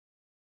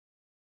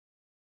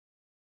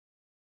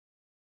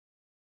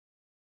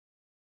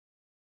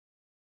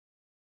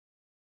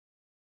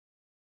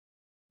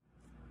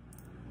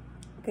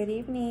Good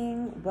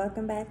evening.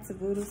 Welcome back to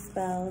Voodoo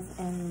Spells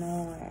and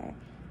More.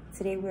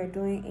 Today we're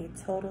doing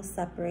a total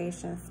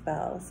separation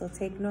spell. So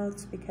take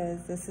notes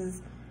because this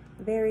is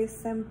very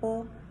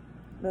simple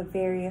but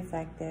very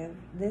effective.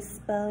 This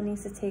spell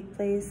needs to take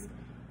place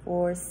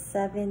for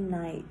 7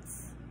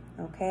 nights.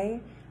 Okay?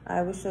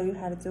 I will show you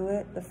how to do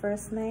it the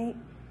first night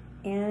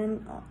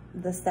and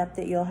the step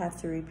that you'll have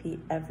to repeat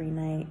every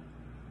night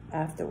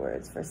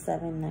afterwards for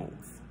 7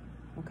 nights.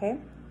 Okay?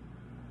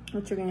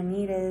 What you're going to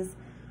need is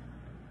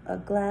a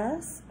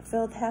glass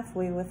filled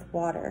halfway with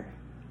water,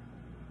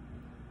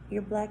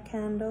 your black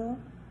candle,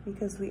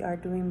 because we are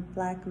doing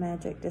black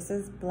magic. This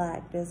is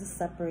black. This is a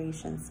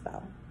separation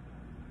spell.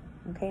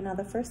 Okay, now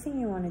the first thing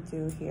you want to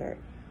do here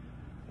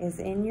is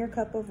in your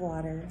cup of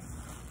water,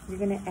 you're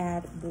going to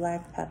add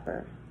black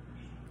pepper.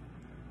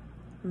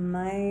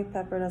 My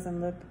pepper doesn't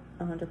look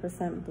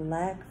 100%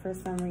 black for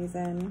some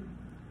reason.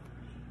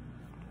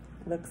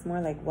 It looks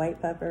more like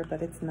white pepper,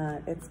 but it's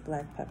not. It's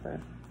black pepper.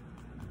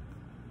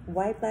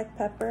 White black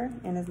pepper,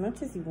 and as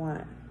much as you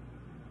want.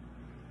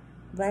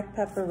 Black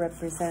pepper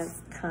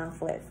represents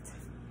conflict.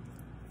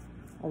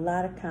 A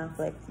lot of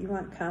conflict. You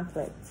want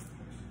conflict.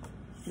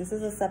 This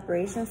is a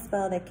separation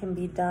spell that can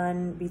be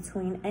done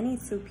between any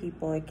 2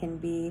 people. It can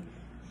be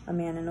a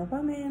man and a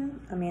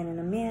woman, a man and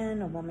a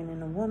man, a woman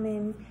and a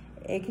woman.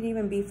 It can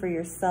even be for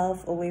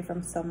yourself, away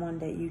from someone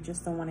that you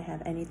just don't want to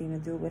have anything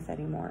to do with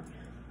anymore.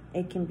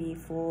 It can be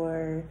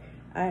for,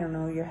 I don't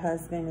know, your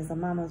husband is a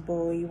mama's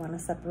boy, you want to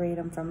separate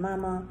him from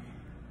mama,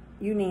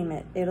 you name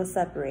it, it'll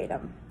separate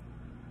them.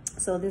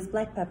 So this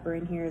black pepper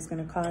in here is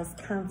going to cause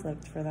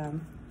conflict for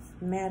them,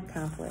 mad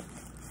conflict.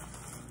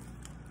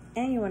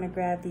 And you want to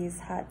grab these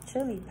hot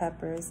chili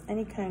peppers,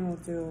 any kind will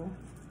do.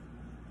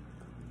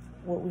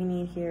 What we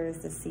need here is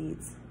the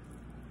seeds.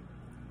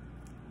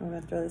 We're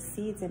going to throw the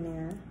seeds in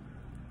there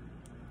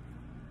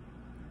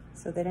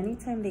so that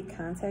anytime they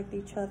contact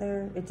each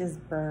other, it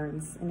just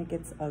burns and it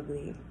gets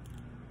ugly.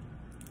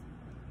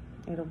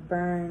 It'll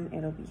burn,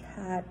 it'll be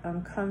hot,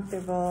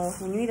 uncomfortable.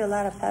 When you eat a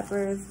lot of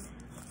peppers,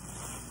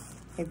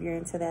 if you're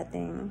into that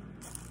thing,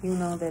 you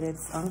know that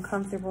it's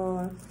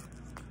uncomfortable.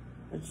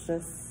 It's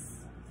just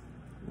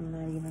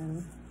not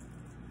even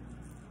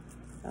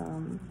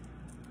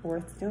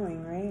worth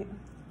doing, right?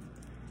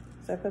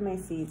 So I put my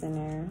seeds in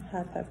there,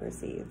 hot pepper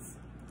seeds.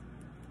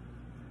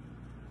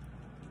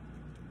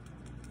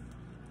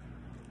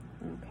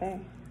 Okay.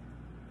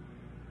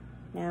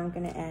 Now I'm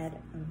gonna add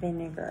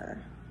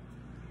vinegar.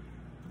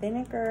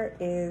 Vinegar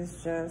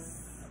is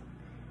just,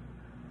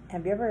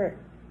 have you ever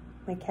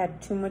like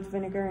had too much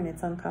vinegar and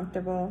it's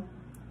uncomfortable?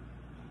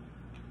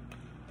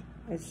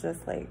 It's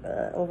just like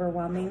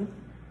overwhelming.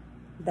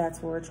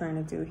 That's what we're trying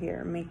to do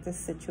here. Make this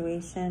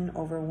situation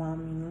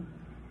overwhelming,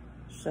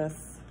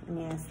 just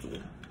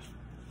nasty.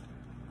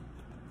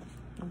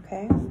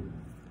 Okay?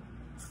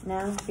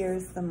 Now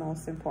here's the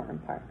most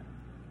important part.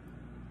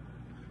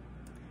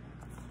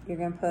 You're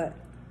gonna put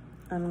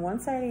on one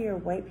side of your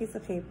white piece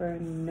of paper,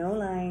 no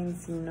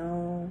lines,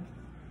 no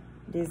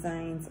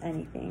designs,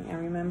 anything. And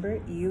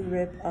remember, you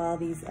rip all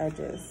these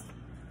edges.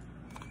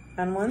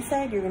 On one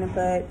side, you're gonna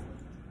put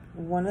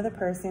one of the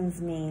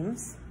person's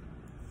names.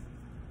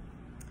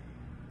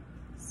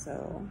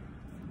 So,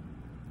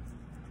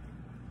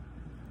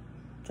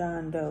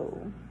 John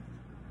Doe,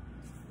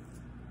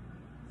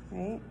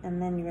 right?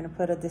 And then you're gonna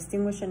put a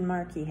distinguishing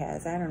mark he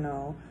has, I don't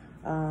know,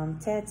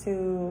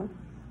 tattoo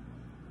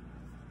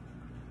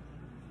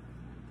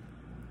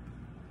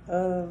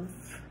of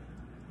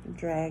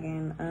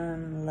dragon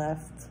on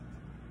left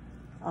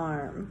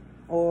arm,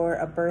 or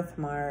a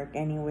birthmark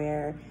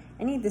anywhere,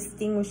 any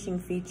distinguishing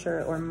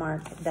feature or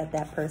mark that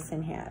that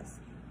person has.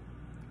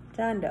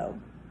 John Doe,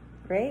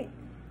 right?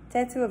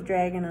 Tattoo of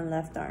dragon on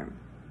left arm.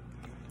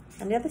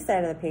 On the other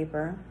side of the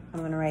paper, I'm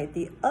going to write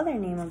the other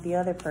name of the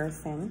other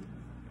person.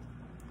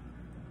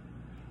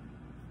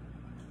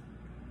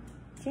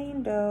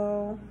 Jane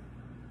Doe,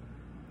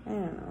 I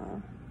don't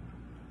know,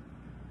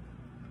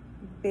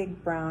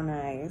 big brown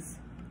eyes.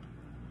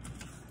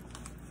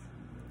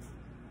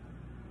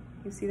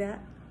 You see that?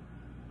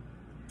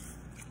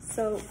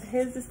 So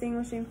his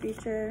distinguishing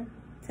feature,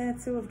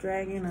 tattoo of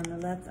dragon on the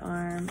left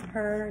arm,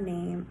 her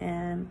name,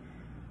 and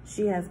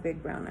she has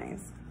big brown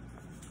eyes.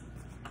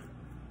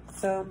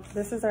 So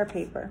this is our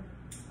paper.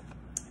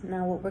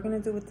 Now what we're gonna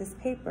do with this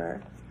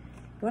paper,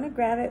 you wanna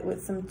grab it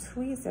with some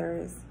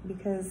tweezers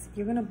because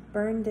you're gonna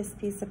burn this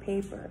piece of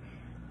paper.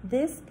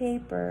 This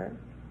paper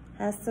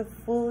has to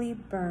fully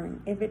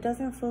burn. If it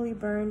doesn't fully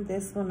burn,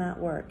 this will not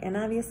work. And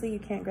obviously you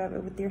can't grab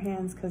it with your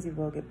hands because you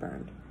will get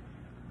burned.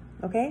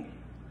 Okay?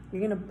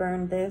 You're gonna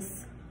burn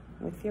this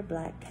with your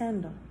black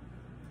candle.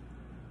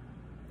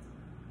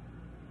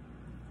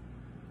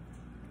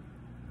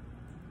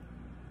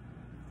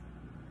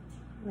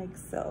 Like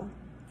so.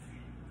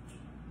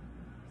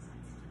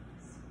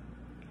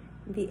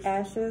 The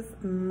ashes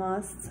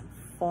must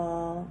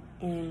fall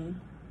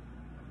in.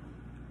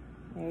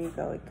 There you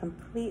go, it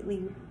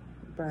completely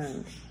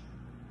burned.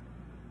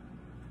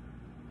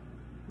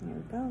 There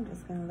we go, I'm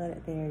just gonna let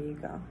it, there you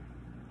go.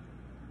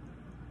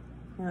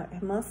 Now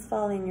it must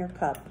fall in your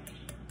cup.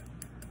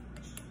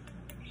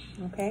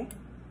 okay?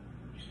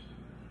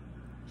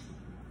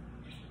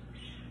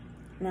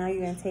 Now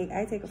you're gonna take,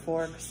 I take a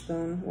fork,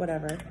 spoon,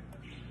 whatever,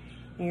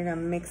 and you're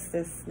gonna mix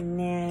this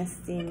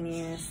nasty,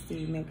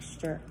 nasty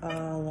mixture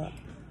all up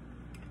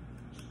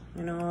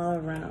and all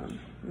around.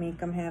 Make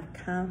them have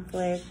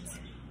conflict,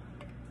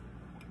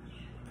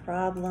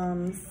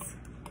 problems,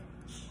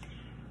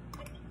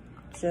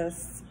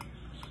 just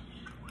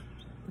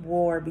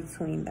war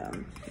between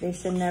them. They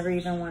should never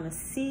even want to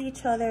see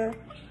each other,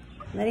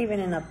 not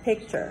even in a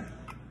picture.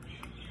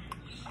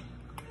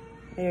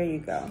 There you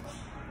go.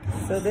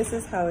 So this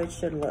is how it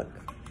should look.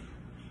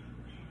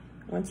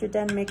 Once you're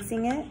done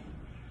mixing it,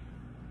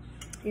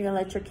 you're gonna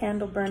let your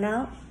candle burn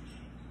out,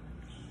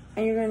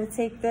 and you're gonna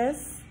take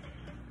this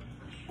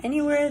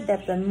anywhere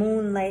that the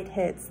moonlight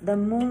hits. The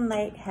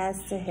moonlight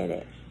has to hit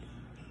it.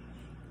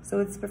 So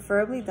it's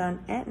preferably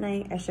done at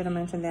night. I should have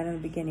mentioned that in the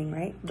beginning,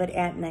 right? But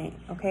at night,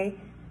 okay?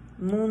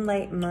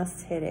 Moonlight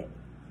must hit it.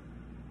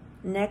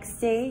 Next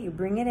day, you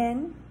bring it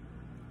in.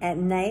 At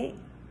night,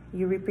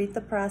 you repeat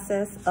the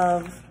process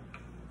of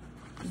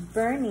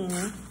burning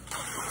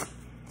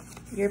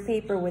your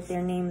paper with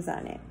their names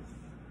on it.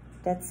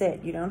 That's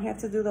it. You don't have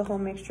to do the whole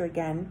mixture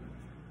again.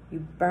 You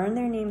burn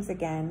their names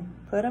again,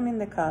 put them in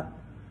the cup,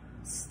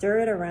 stir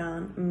it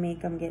around,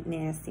 make them get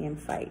nasty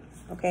and fight,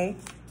 okay?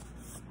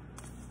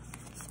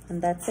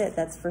 And that's it.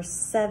 That's for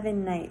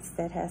 7 nights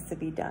that has to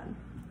be done.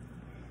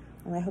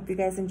 Well, I hope you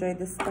guys enjoyed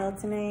this spell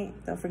tonight.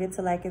 Don't forget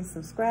to like and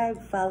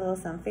subscribe. Follow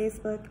us on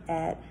Facebook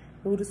at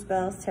Voodoo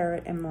Spells,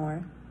 Tarot, and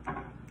more.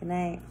 Good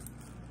night.